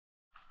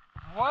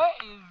What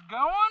is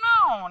going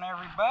on,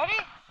 everybody?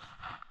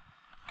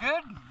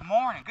 Good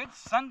morning, good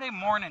Sunday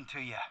morning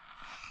to you.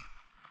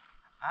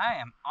 I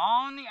am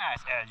on the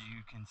ice, as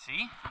you can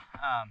see.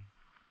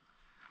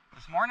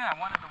 This morning I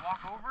wanted to walk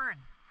over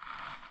and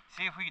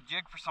see if we could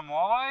jig for some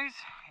walleyes,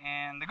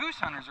 and the goose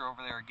hunters are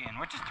over there again,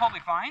 which is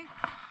totally fine.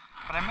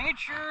 But I made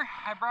sure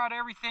I brought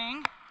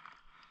everything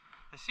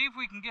to see if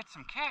we can get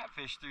some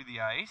catfish through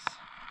the ice.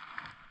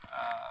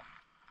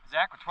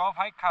 Zach with 12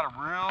 Hike caught a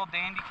real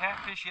dandy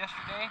catfish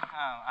yesterday,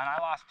 and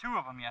I lost 2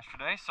 of them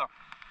yesterday, so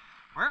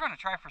we're going to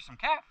try for some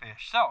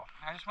catfish. So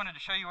I just wanted to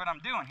show you what I'm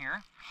doing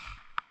here.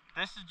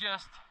 This is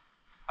just,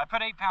 I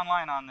put 8-pound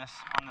line on this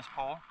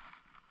pole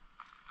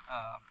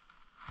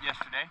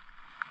yesterday,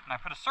 and I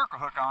put a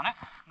circle hook on it,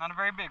 not a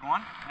very big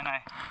one, and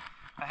I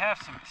have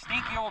some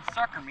stinky old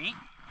sucker meat,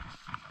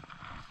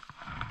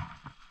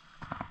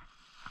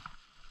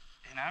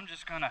 and I'm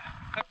just going to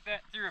hook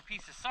that through a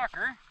piece of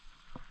sucker.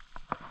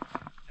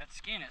 That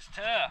skin is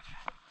tough.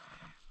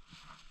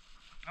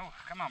 Oh,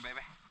 come on, baby.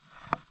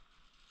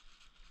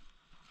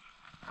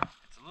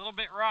 It's a little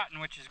bit rotten,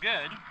 which is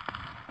good.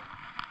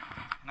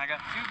 And I got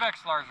 2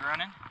 vexilars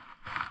running.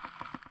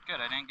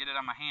 Good, I didn't get it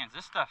on my hands.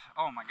 This stuff,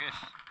 oh my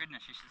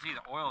goodness, you should see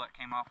the oil that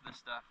came off this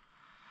stuff.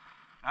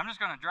 And I'm just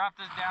going to drop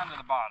this down to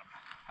the bottom.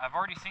 I've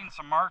already seen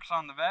some marks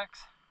on the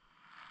vex,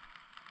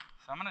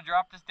 so I'm going to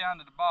drop this down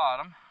to the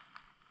bottom.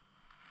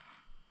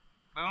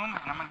 Boom,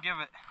 and I'm going to give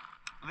it,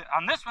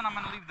 on this one I'm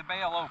going to leave the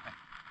bail open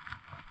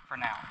for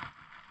now.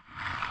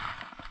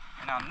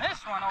 And on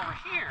this one over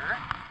here,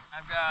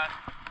 I've got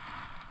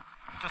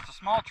just a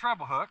small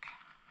treble hook,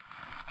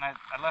 and I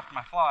left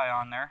my fly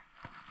on there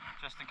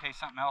just in case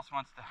something else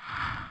wants to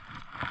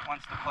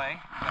play.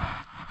 But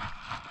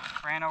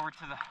ran over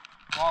to the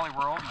Wally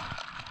World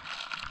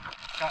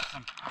and got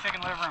some chicken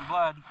liver and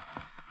blood.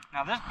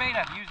 Now this bait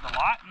I've used a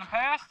lot in the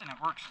past and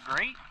it works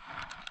great.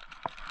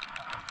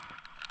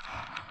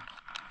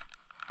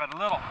 But a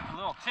little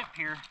tip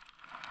here,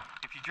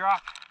 if you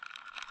drop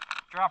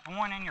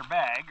one in your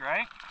bag,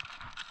 right?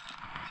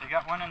 So you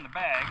got one in the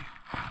bag.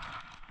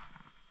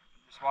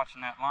 Just watching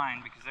that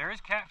line because there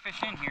is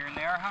catfish in here and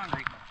they are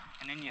hungry.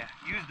 And then you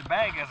use the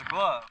bag as a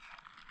glove.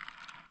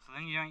 So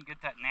then you don't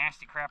get that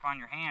nasty crap on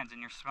your hands and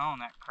you're smelling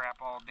that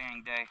crap all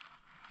dang day.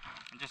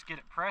 And just get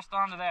it pressed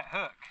onto that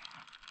hook.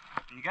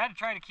 And you got to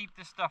try to keep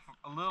this stuff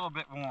a little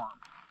bit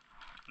warm.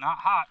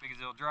 Not hot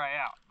because it'll dry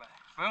out. But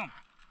boom,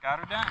 got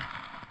her done.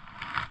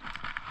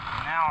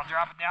 Now I'll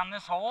drop it down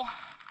this hole.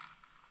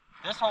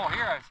 This hole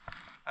here I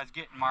was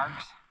getting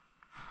marks.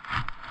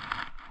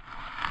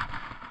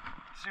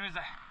 As soon as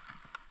I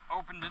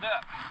opened it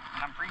up,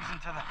 and I'm freezing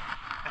to the,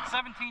 it's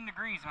 17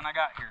 degrees when I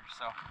got here,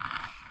 so.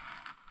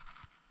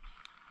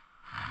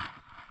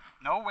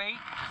 No weight,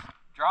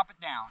 just drop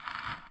it down.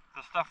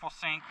 The stuff will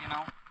sink, you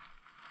know.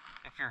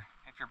 If you're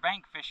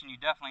bank fishing, you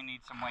definitely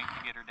need some weight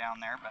to get her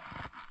down there, but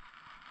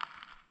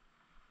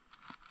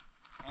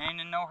ain't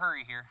in no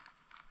hurry here.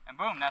 And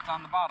boom, that's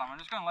on the bottom.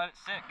 I'm just going to let it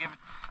sit.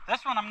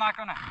 This one I'm not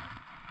going to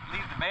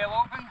leave the bail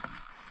open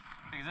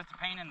because it's a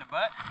pain in the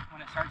butt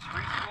when it starts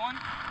freeze cooling.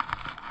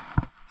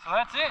 So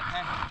that's it.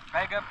 And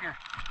bag up your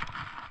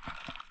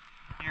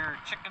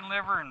chicken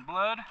liver and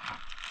blood.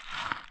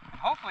 And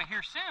hopefully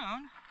here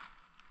soon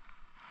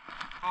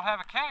we'll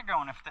have a cat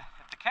going. If the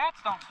cats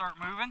don't start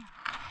moving,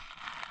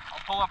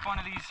 I'll pull up one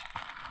of these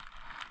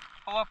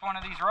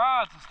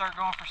rods and start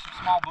going for some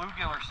small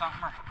bluegill or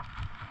something. Or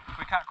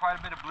we caught quite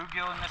a bit of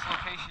bluegill in this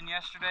location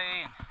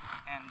yesterday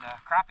and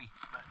crappie.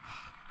 But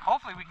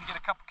hopefully we can get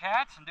a couple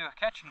cats and do a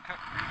catch and cook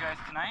for you guys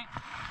tonight.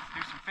 Do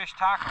some fish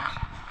tacos.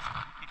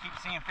 You keep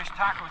seeing fish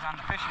tacos on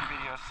the fishing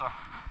videos,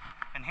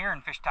 and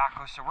hearing fish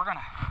tacos, so we're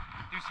gonna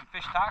do some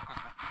fish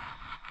tacos. But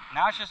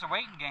now it's just a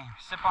waiting game.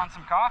 Sip on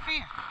some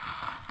coffee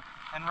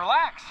and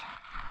relax.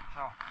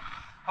 So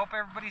hope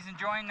everybody's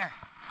enjoying their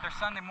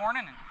Sunday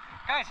morning. And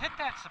guys, hit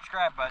that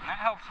subscribe button. That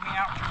helps me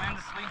out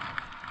tremendously.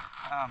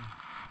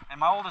 And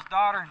my oldest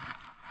daughter,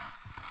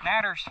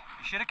 Natters,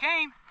 you should have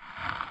came.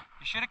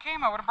 You should have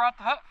came. I would have brought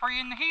the hut for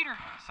you in the heater.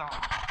 So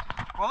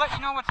we'll let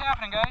you know what's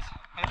happening, guys.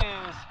 It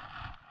is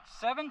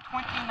 7:29,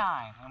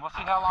 and we'll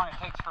see how long it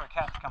takes for a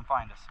cat to come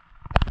find us.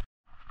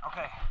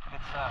 Okay,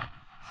 it's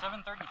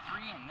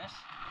 7:33, and this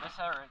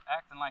are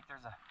acting like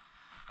there's a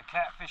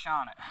catfish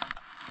on it.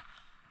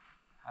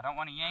 I don't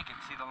want to yank it.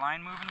 See the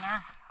line moving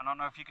there? I don't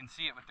know if you can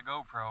see it with the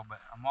GoPro,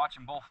 but I'm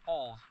watching both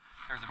poles.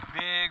 There's a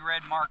big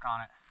red mark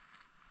on it.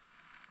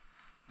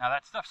 Now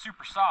that stuff's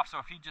super soft, so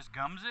if he just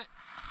gums it,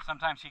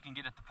 sometimes he can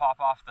get it to pop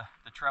off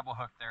the treble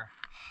hook there.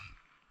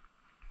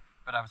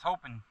 But I was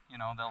hoping, you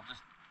know, they'll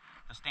just,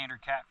 the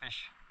standard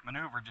catfish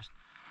maneuver, just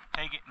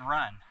take it and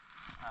run.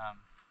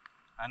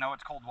 I know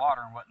it's cold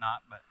water and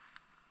whatnot, but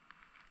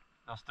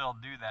they'll still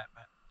do that.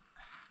 But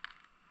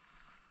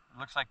it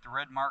looks like the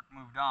red mark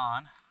moved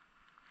on.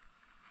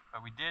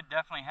 But we did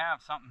definitely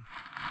have something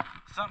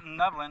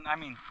nubbling. I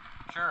mean,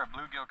 sure, a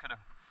bluegill could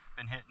have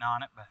been hitting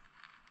on it, but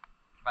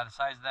by the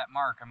size of that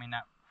mark, I mean,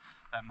 that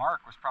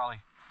mark was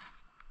probably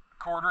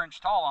a 1/4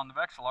 inch tall on the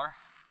vexilar.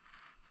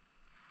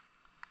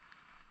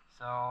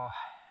 So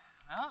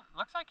Well, it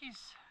looks like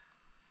he's,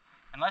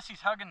 unless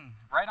he's hugging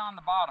right on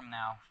the bottom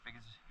now,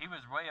 because he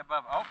was way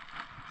above. Oh,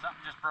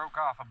 something just broke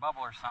off, a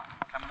bubble or something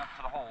coming up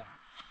to the hole.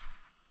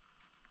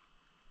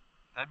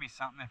 That'd be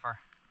something if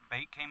our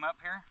bait came up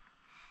here.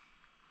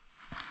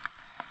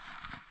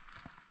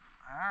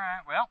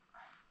 Alright, well,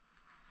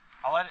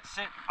 I'll let it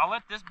sit. I'll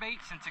let this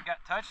bait, since it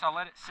got touched, I'll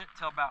let it sit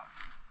till about,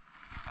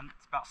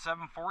 it's about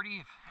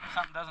 7:40 if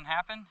something doesn't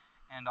happen,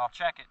 and I'll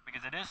check it,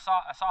 because it is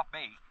a soft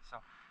bait.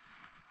 So,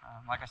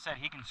 like I said,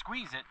 he can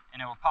squeeze it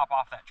and it will pop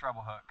off that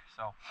treble hook.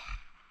 So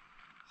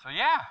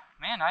yeah,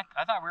 man, I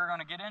thought we were going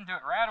to get into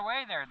it right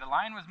away there. The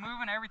line was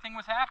moving, everything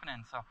was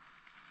happening. So,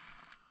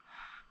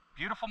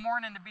 beautiful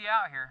morning to be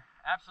out here.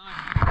 Absolutely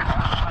beautiful.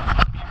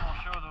 We'll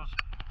show those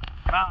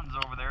mountains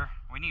over there.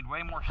 We need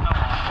way more snow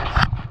on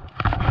this.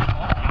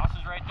 Oh, the house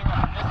is right there.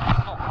 I mean, this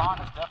little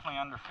pond is definitely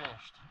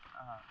underfished.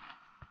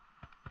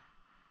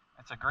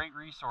 It's a great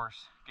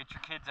resource. Get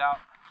your kids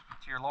out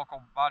to your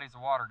local bodies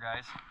of water,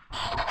 guys.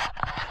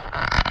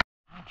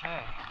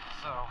 Okay,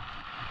 so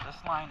this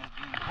line is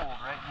being pulled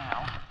right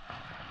now.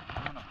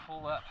 I'm going to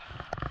pull up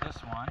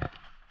this one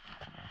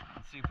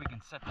and see if we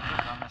can set the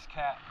hook on this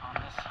cat on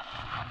the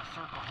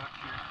circle hook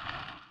here.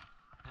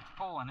 It's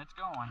pulling, it's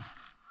going.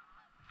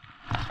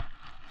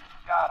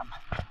 Got him.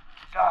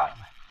 Got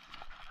him.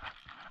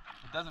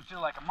 It doesn't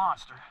feel like a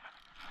monster.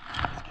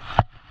 Let's get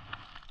the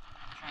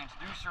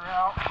transducer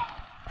out.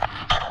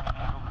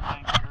 Angle the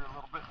thing here a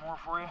little bit more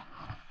for you.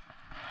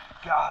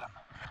 Got him.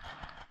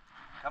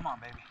 Come on,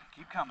 baby.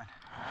 Keep coming.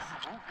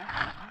 Ooh, ooh, ooh.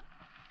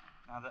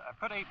 Now, I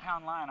put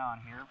 8-pound line on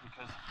here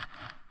because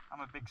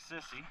I'm a big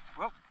sissy.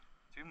 Whoop,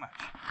 too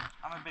much.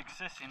 I'm a big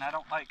sissy and I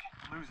don't like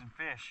losing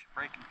fish,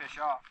 breaking fish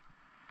off.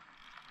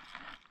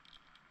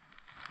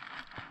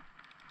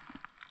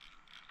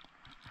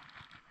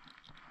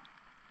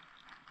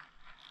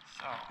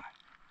 So,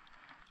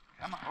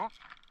 come on. Oh.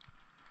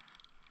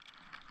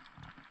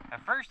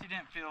 At first he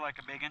didn't feel like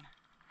a big one.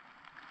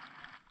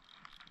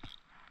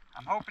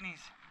 I'm hoping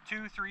he's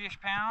 2-3-ish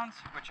pounds,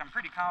 which I'm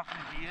pretty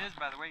confident he is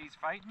by the way he's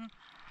fighting.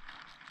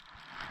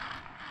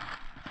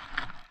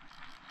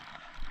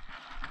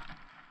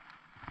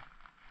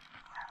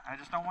 I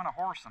just don't want to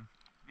horse him,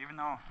 even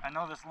though I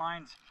know this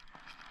line's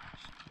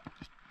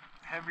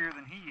heavier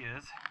than he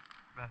is,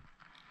 but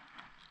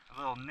a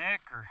little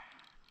nick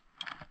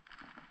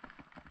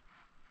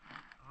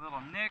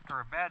or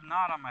a bad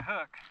knot on my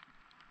hook.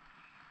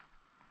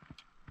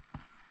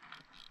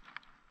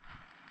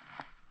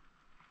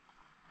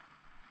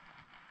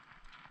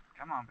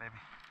 Come on, baby.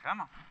 Come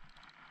on.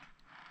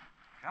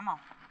 Come on.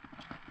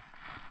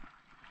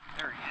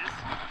 There he is.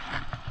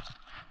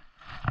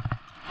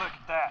 Look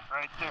at that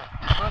right there.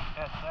 Look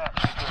at that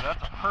right there.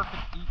 That's a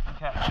perfect eating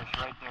catfish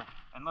right there.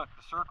 And look,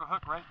 the circle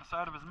hook right in the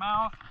side of his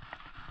mouth.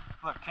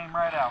 Look, came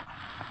right out.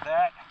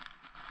 That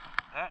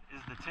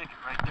is the ticket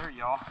right there,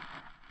 y'all.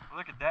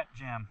 Look at that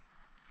gem.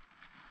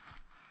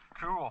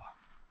 Cool.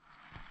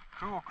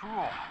 Cool,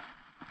 cool.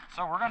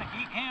 So we're going to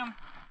eat him.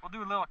 We'll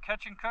do a little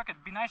catch and cook.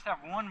 It'd be nice to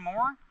have one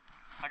more.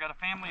 I got a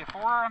family of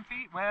 4 on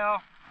feet.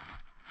 Well,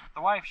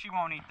 the wife, she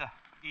won't eat the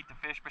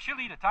fish, but she'll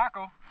eat a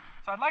taco.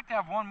 So I'd like to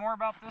have one more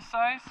about this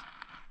size.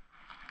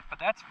 But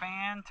that's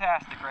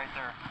fantastic right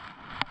there.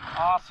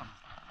 Awesome.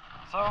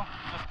 So,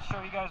 just to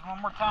show you guys one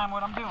more time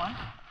what I'm doing.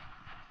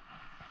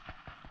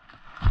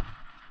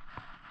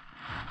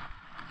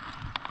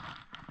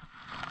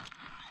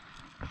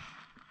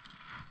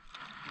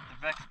 Get the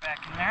Vex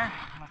back in there.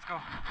 Let's go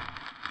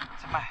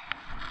to my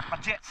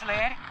jet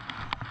sled.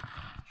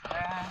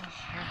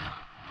 Here's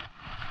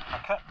my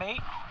cut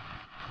bait.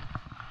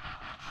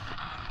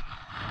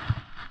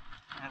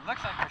 And it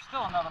looks like there's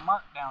still another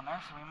mark down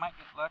there, so we might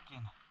get lucky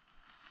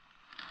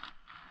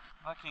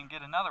and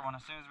get another one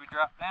as soon as we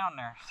drop down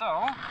there. So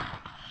I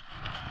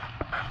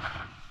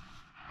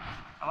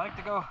like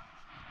to go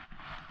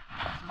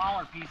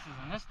smaller pieces,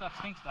 and this stuff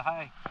stinks to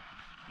high,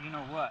 you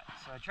know what.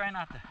 So I try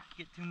not to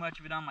get too much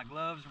of it on my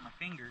gloves or my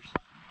fingers.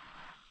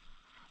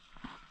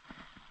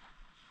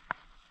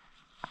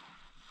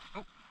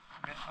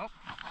 Oh,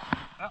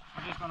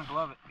 I'm just going to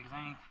glove it because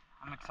I'm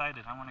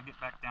excited. I want to get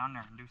back down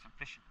there and do some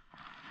fishing.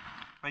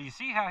 But you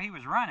see how he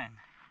was running.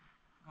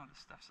 Oh, this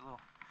stuff's a little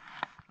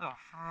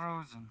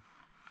frozen.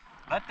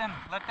 Let them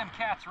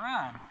cats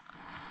run.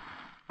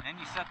 And then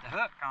you set the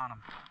hook on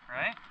them,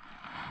 right?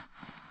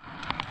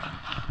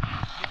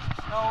 Get some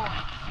snow.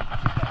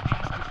 Get that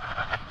nasty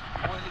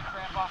oily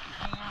crap off your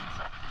hands.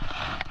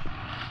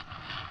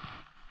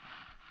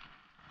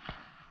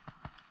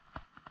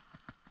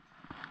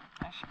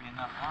 That should be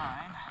enough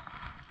line.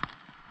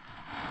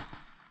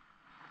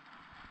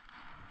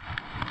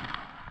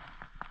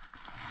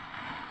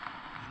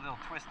 It's a little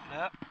twisted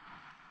up.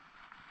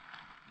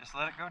 Just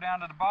let it go down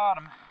to the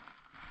bottom.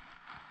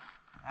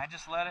 I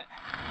just let it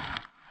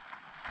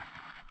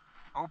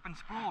open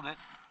spooled it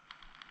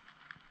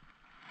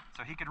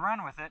so he could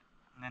run with it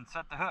and then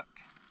set the hook.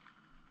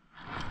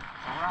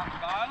 So we're on the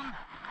bottom.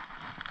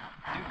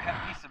 New cut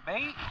piece of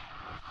bait.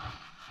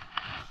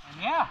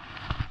 And yeah,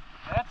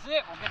 that's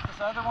it. We'll get this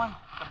other one,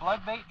 the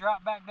blood bait,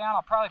 drop back down.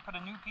 I'll probably put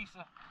a new piece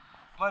of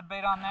blood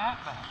bait on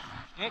that, but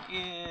it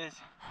is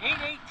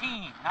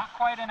 8:18, not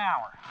quite an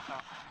hour. So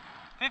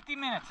 50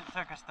 minutes it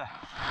took us to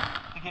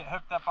get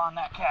hooked up on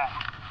that cat.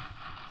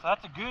 So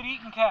that's a good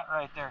eating cat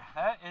right there.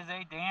 That is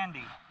a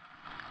dandy.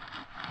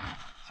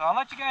 So I'll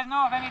let you guys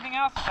know if anything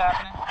else is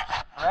happening.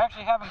 We're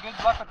actually having good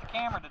luck with the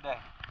camera today.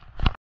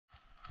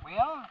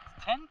 Well,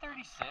 it's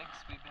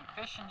 10:36. We've been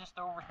fishing just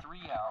over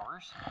 3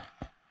 hours.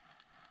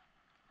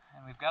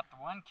 And we've got the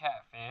one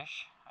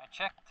catfish. I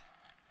checked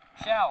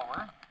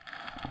shallower,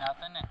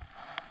 nothing. And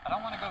I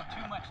don't want to go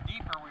too much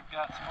deeper. We've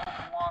got some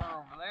open water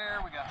over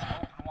there. We got some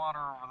open water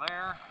over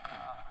there.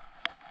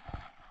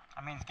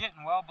 I mean, it's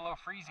getting well below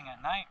freezing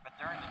at night, but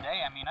during the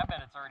day, I mean, I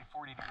bet it's already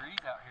 40 degrees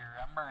out here.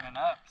 I'm burning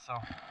up,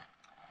 so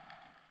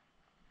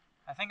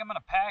I think I'm going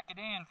to pack it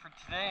in for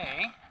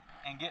today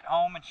and get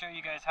home and show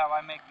you guys how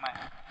I make my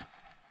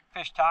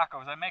fish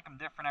tacos. I make them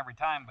different every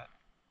time, but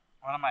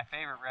one of my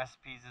favorite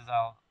recipes is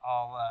I'll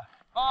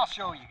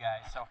show you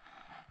guys. So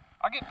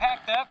I'll get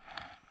packed up.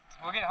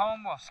 We'll get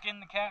home. We'll skin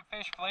the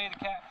catfish, fillet the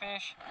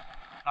catfish,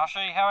 and I'll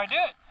show you how I do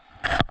it.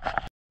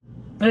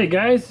 Hey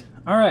guys,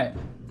 all right.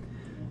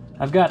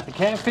 I've got the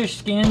catfish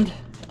skinned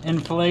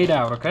and filleted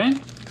out. Okay.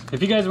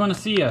 If you guys want to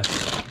see a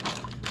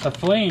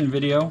filleting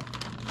video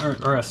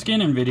or a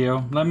skinning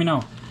video, let me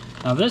know.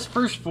 Now this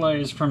first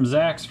fillet is from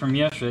Zach's from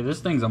yesterday.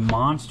 This thing's a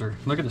monster.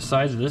 Look at the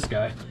size of this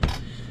guy.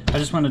 I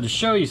just wanted to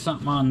show you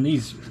something on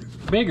these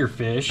bigger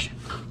fish.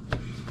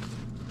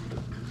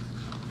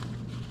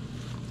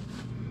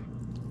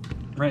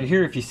 Right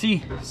here, if you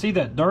see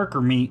that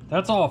darker meat,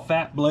 that's all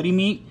fat, bloody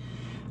meat.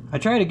 I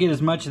try to get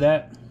as much of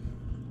that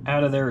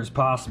out of there as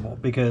possible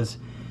because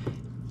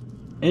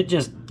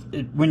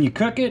when you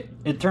cook it,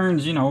 it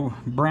turns, you know,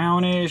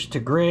 brownish to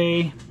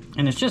gray,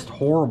 and it's just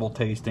horrible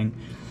tasting.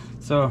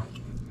 So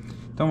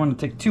don't want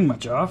to take too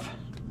much off.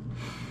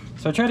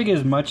 So I try to get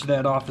as much of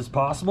that off as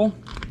possible.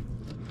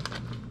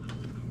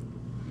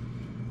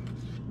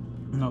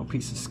 No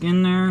piece of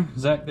skin there.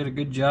 Zach did a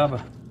good job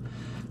of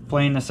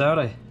playing this out.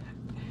 I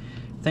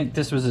think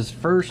this was his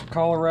first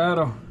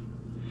Colorado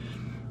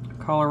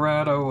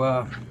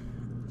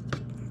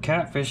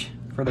catfish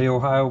for the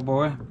Ohio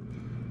boy.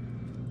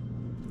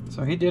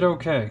 So he did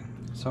okay.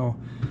 So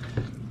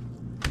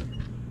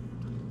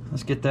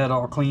let's get that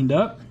all cleaned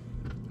up.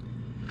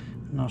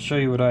 And I'll show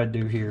you what I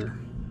do here.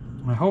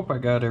 I hope I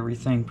got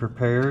everything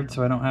prepared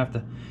so I don't have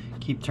to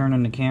keep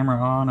turning the camera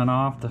on and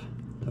off to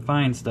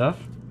find stuff.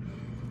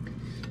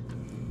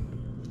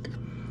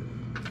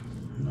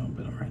 A little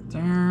bit right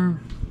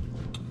there.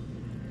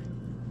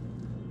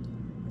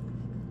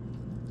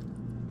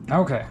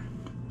 Okay.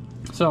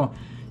 So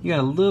you got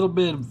a little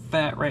bit of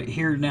fat right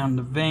here down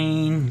the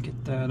vein.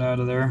 Get that out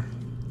of there.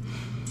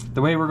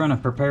 The way we're going to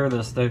prepare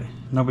this,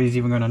 nobody's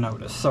even going to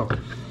notice. So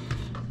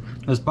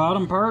this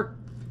bottom part,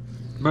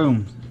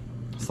 boom,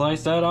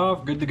 slice that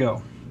off, good to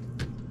go.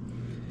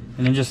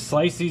 And then just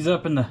slice these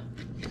up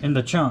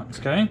into chunks,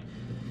 okay?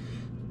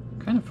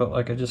 Kind of felt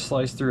like I just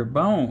sliced through a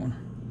bone.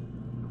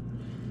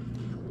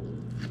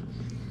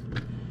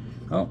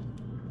 Oh,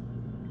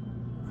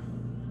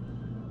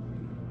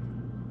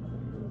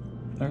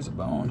 there's a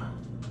bone.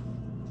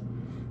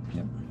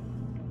 Yep.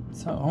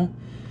 So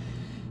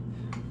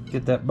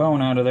get that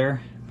bone out of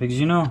there, because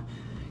you know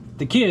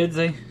the kids,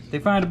 they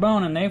find a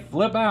bone and they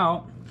flip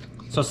out.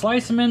 So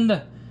slice them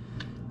into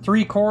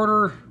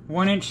 3/4,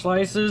 1 inch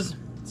slices,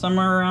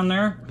 somewhere around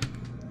there,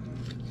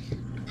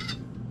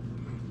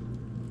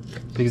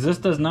 because this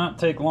does not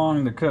take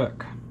long to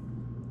cook.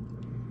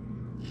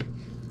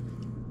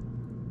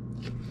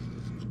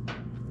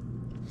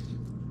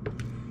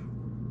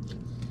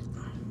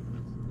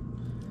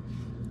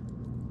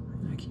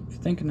 I keep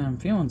thinking I'm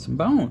feeling some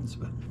bones,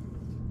 but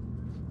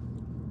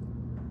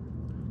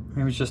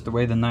maybe it's just the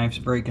way the knife's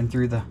breaking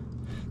through the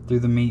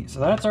meat.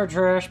 So that's our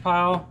trash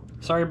pile.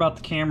 Sorry about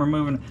the camera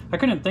moving. I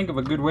couldn't think of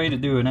a good way to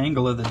do an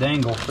angle of the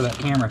dangle for that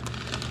camera.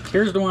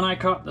 Here's the one I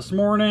caught this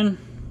morning.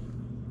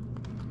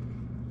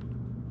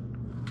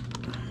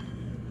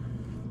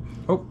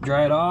 Oh,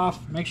 dry it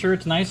off. Make sure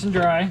it's nice and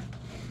dry.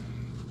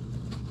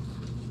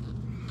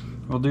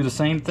 We'll do the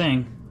same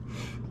thing.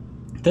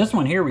 This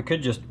one here we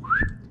could just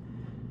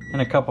in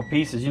a couple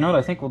pieces. You know what?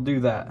 I think we'll do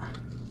that.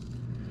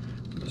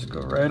 Just go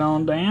right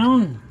on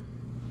down.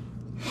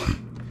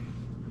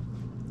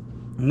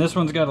 And this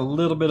one's got a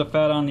little bit of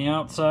fat on the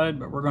outside,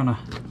 but we're gonna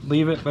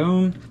leave it.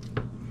 Boom.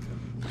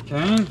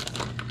 Okay.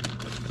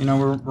 You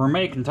know, we're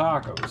making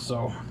tacos,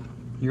 so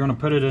you're gonna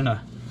put it in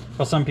a,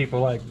 well, some people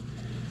like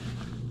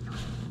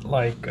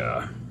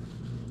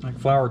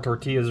flour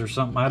tortillas or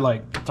something. I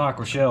like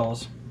taco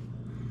shells.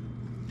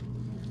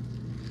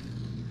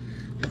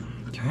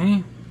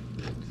 Okay.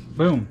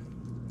 Boom.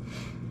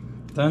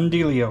 Done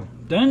dealio.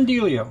 Done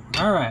dealio.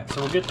 All right,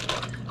 so we'll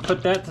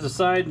put that to the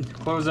side and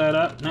close that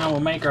up. Now we'll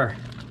make our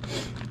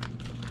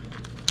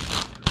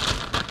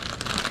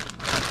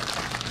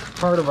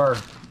part of our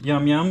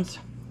yum yums.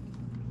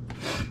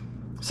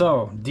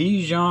 So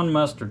Dijon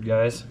mustard,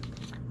 guys.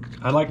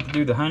 I like to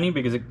do the honey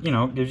because it, you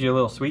know, gives you a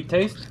little sweet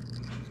taste.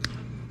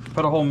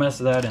 Put a whole mess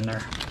of that in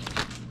there.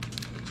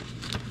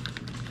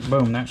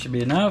 Boom, that should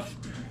be enough.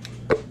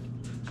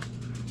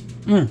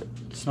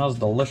 Smells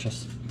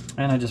delicious.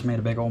 And I just made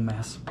a big old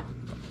mess.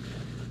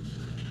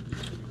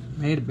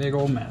 Made a big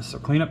old mess. So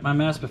clean up my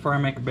mess before I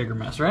make a bigger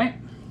mess, right?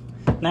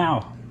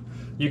 Now,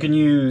 you can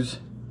use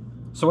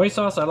soy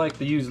sauce. I like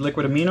to use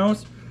liquid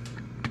aminos.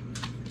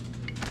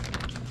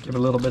 Give a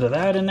little bit of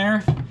that in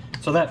there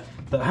so that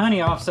the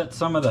honey offsets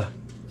some of the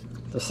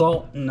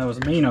salt in those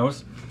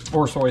aminos,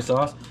 or soy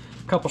sauce.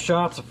 A couple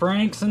shots of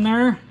Frank's in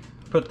there.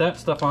 Put that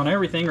stuff on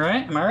everything,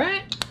 right? Am I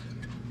right?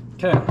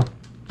 Okay.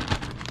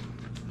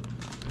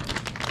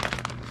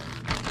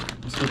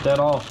 Let's get that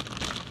all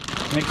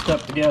mixed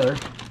up together.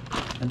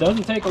 It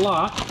doesn't take a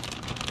lot.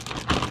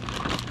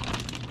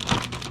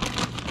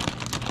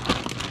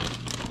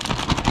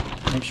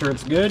 Make sure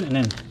it's good, and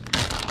then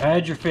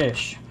add your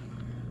fish.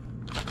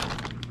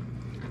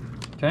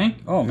 Okay.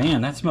 Oh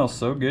man, that smells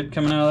so good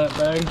coming out of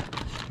that bag.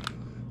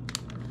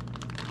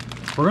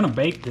 We're gonna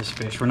bake this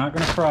fish. We're not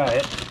gonna fry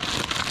it.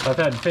 I've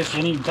had fish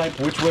any type,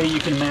 which way you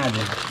can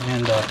imagine,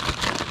 and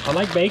I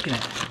like baking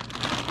it.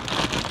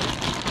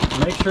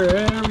 Make sure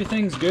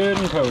everything's good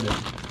and coated.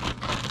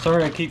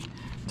 Sorry, I keep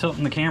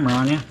tilting the camera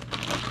on you.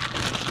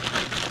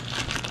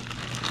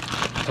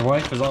 The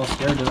wife was all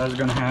scared that I was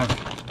gonna have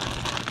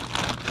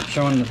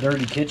showing the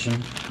dirty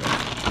kitchen.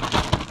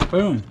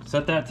 Boom,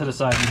 set that to the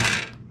side now.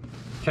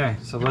 Okay,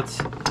 so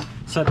let's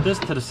set this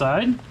to the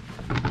side.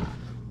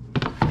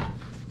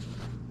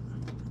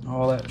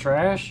 All that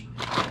trash.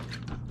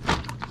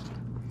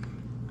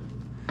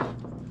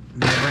 I'm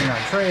gonna bring our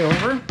tray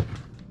over.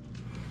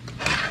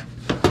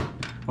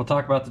 We'll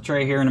talk about the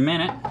tray here in a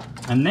minute.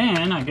 And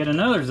then I get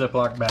another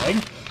Ziploc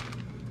bag.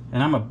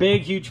 And I'm a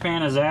big, huge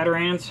fan of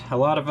Zatarain's. A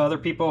lot of other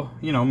people,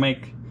 you know,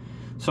 make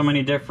so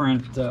many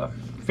different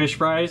fish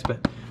fries,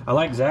 but I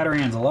like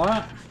Zatarain's a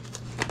lot.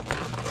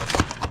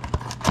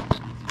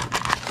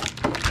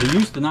 They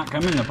used to not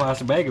come in the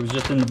plastic bag, it was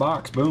just in the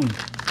box. Boom.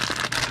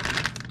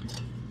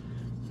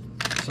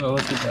 So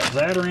let's get that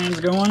Zatarain's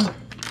going.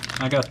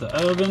 I got the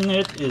oven,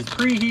 it is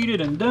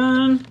preheated and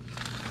done.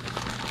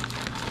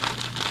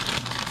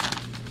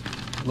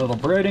 A little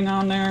breading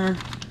on there.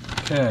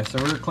 Okay,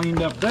 so we're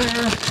cleaned up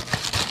there.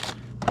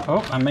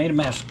 Oh, I made a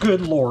mess.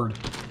 Good Lord.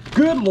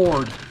 Good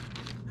Lord.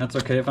 That's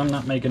okay if I'm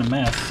not making a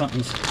mess.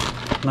 Something's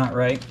not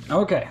right.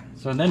 Okay,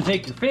 so then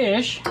take your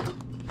fish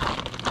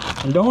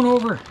and don't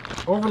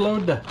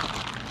overload the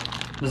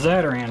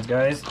Zatarain's,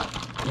 guys.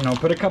 You know,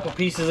 put a couple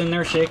pieces in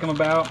there, shake them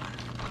about,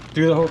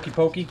 do the hokey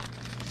pokey.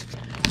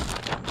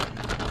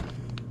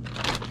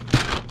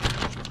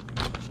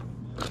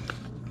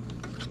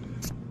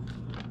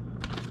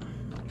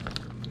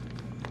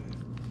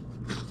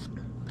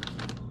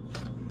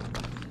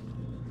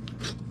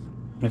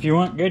 If you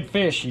want good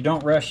fish, you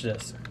don't rush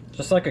this.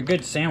 Just like a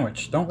good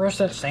sandwich. Don't rush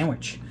that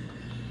sandwich.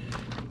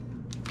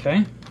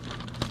 Okay?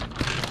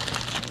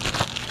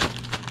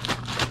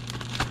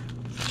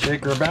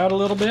 Shake her about a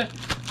little bit.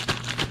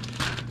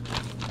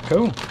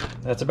 Cool.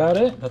 That's about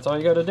it. That's all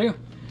you got to do.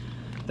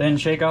 Then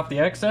shake off the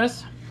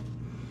excess.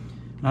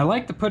 And I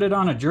like to put it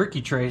on a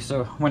jerky tray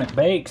so when it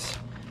bakes,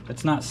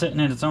 it's not sitting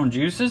in its own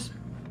juices.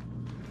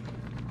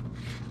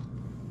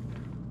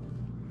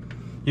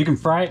 You can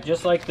fry it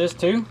just like this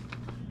too.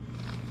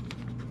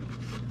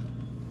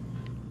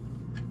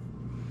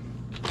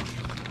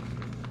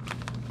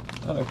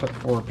 I thought I put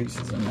 4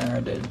 pieces in there. I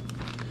did.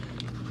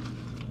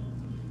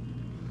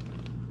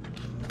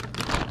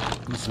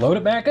 Just load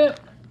it back up.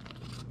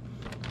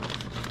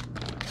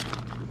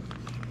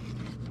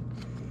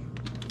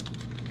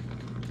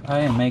 I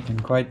am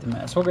making quite the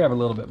mess. We'll grab a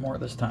little bit more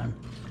this time.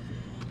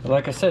 But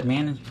like I said,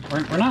 man,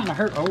 we're not in a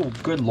hurry. Oh,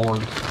 good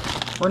Lord.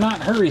 We're not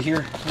in a hurry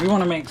here. We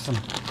want to make some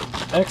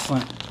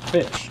excellent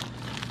fish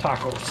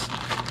tacos.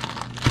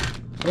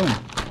 Boom.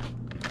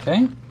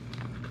 Okay.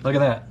 Look at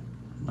that.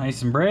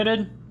 Nice and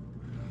breaded.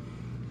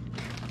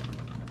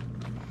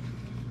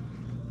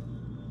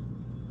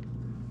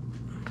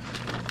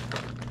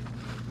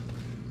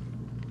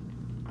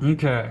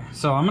 Okay,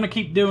 so I'm gonna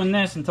keep doing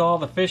this until all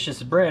the fish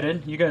is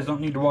breaded. You guys don't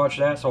need to watch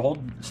that,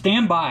 so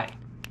stand by.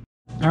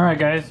 All right,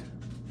 guys,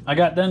 I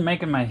got done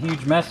making my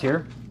huge mess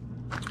here.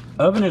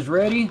 Oven is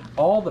ready.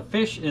 All the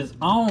fish is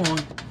on.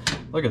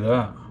 Look at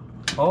that.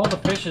 All the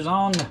fish is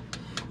on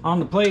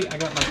the plate.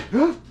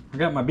 I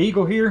got my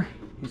beagle here.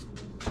 He's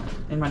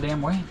in my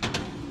damn way.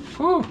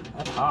 Whew,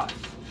 that's hot.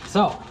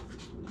 So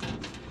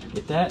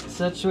get that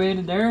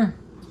situated there.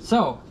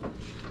 So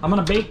I'm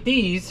gonna bake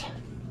these.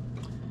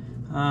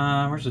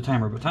 Where's the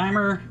timer?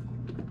 Timer.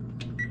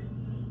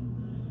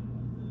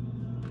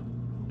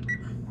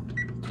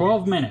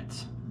 12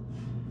 minutes.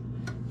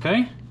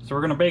 Okay, so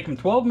we're gonna bake them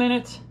 12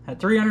 minutes at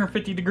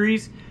 350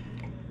 degrees.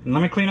 And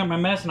let me clean up my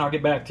mess and I'll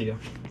get back to you.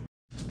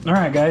 All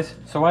right, guys.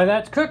 So while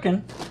that's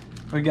cooking,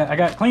 I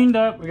got cleaned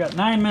up. We got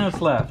 9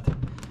 minutes left.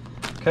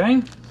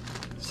 Okay,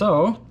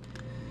 so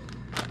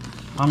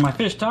on my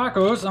fish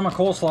tacos, I'm a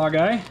coleslaw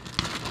guy.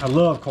 I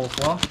love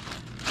coleslaw.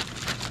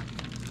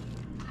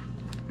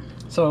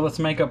 So let's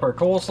make up our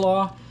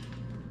coleslaw.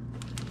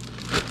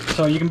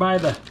 So you can buy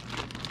the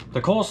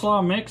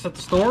coleslaw mix at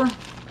the store.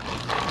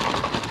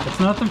 It's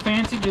nothing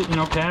fancy, just, you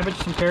know, cabbage,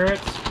 some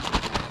carrots.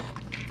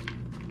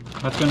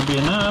 That's going to be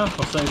enough.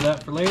 I'll save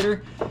that for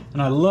later.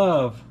 And I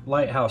love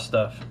Lighthouse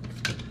stuff.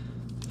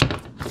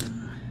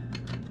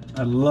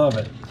 I love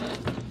it.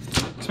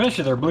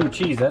 Especially their blue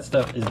cheese. That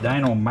stuff is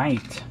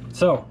dynamite.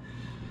 So,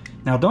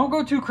 now don't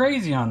go too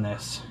crazy on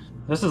this.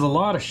 This is a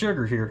lot of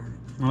sugar here.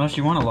 Unless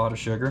you want a lot of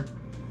sugar.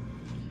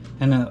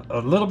 And a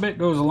little bit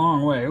goes a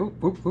long way.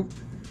 Oop, oop, oop.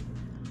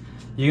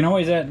 You can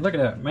always add, look at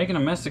that, making a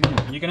mess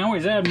again. You can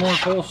always add more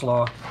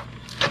coleslaw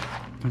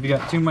if you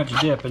got too much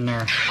dip in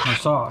there, or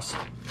sauce.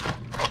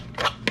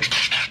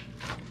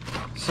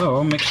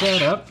 So, mix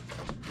that up.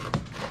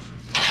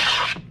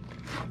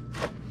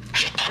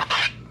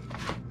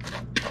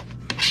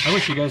 I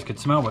wish you guys could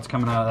smell what's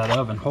coming out of that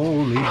oven.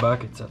 Holy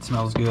buckets, that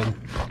smells good.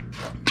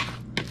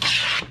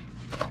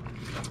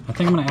 I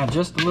think I'm going to add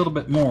just a little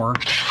bit more.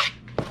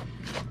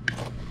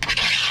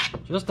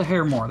 Just a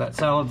hair more. That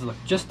salad's look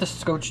just a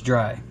scotch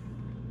dry.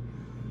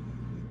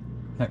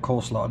 That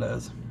coleslaw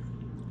does.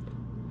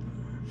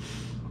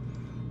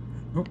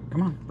 Oh,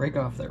 come on, break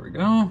off. There we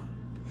go.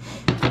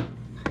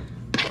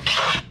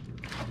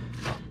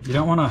 You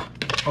don't want to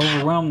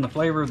overwhelm the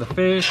flavor of the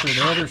fish or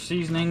the other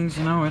seasonings,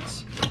 you know,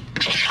 it's...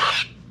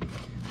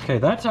 Okay,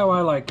 that's how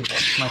I like it,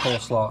 my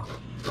coleslaw.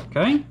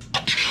 Okay?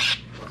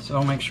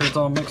 So make sure it's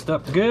all mixed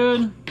up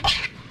good.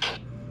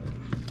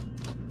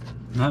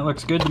 And that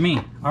looks good to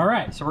me.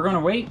 Alright, so we're going to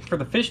wait for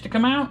the fish to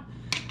come out.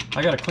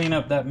 I got to clean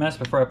up that mess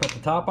before I put the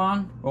top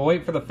on. We'll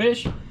wait for the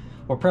fish.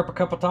 We'll prep a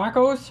couple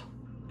tacos.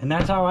 And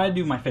that's how I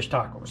do my fish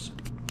tacos.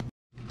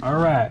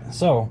 Alright,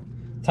 so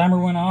timer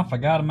went off. I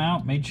got them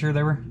out. Made sure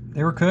they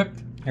were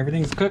cooked.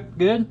 Everything's cooked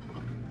good.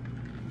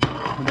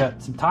 We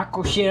got some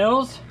taco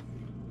shells.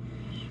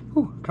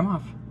 Ooh, come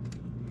off.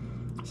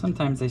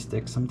 Sometimes they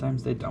stick,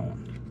 sometimes they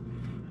don't.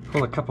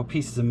 Pull a couple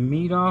pieces of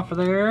meat off of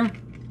there.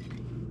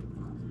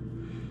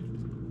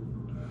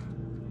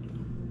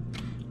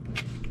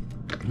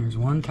 Here's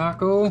one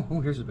taco.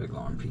 Oh, here's a big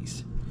long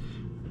piece.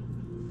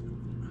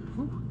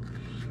 Ooh.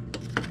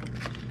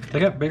 They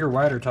got bigger,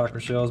 wider taco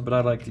shells, but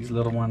I like these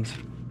little ones.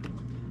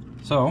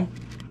 So,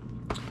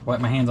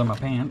 wipe my hands on my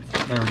pants.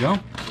 There we go.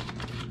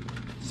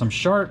 Some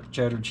sharp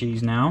cheddar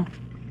cheese now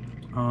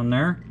on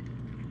there.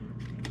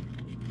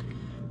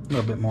 A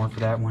little bit more for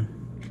that one.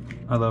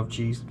 I love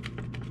cheese.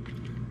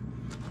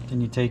 Then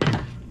you take your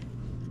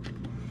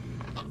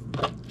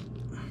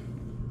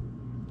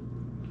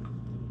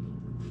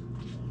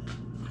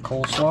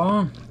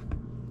coleslaw.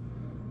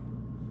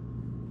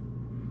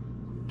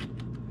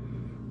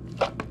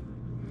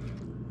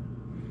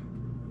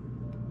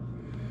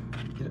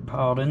 Get it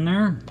piled in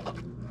there.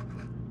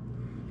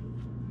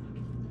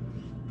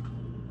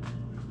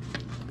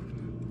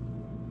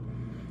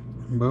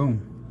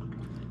 Boom.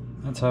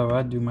 That's how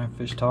I do my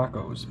fish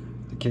tacos.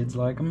 The kids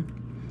like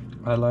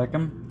them. I like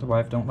them. The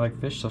wife don't like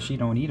fish, so she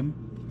don't eat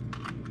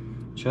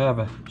them. She'll have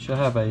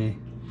a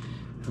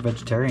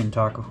vegetarian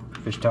taco,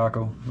 fish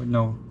taco with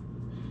no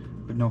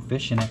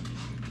fish in it.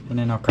 And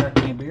then I'll crack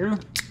me a beer.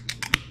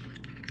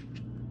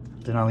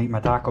 Then I'll eat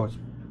my tacos.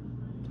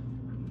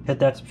 Hit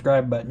that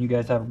subscribe button. You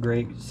guys have a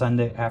great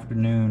Sunday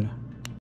afternoon.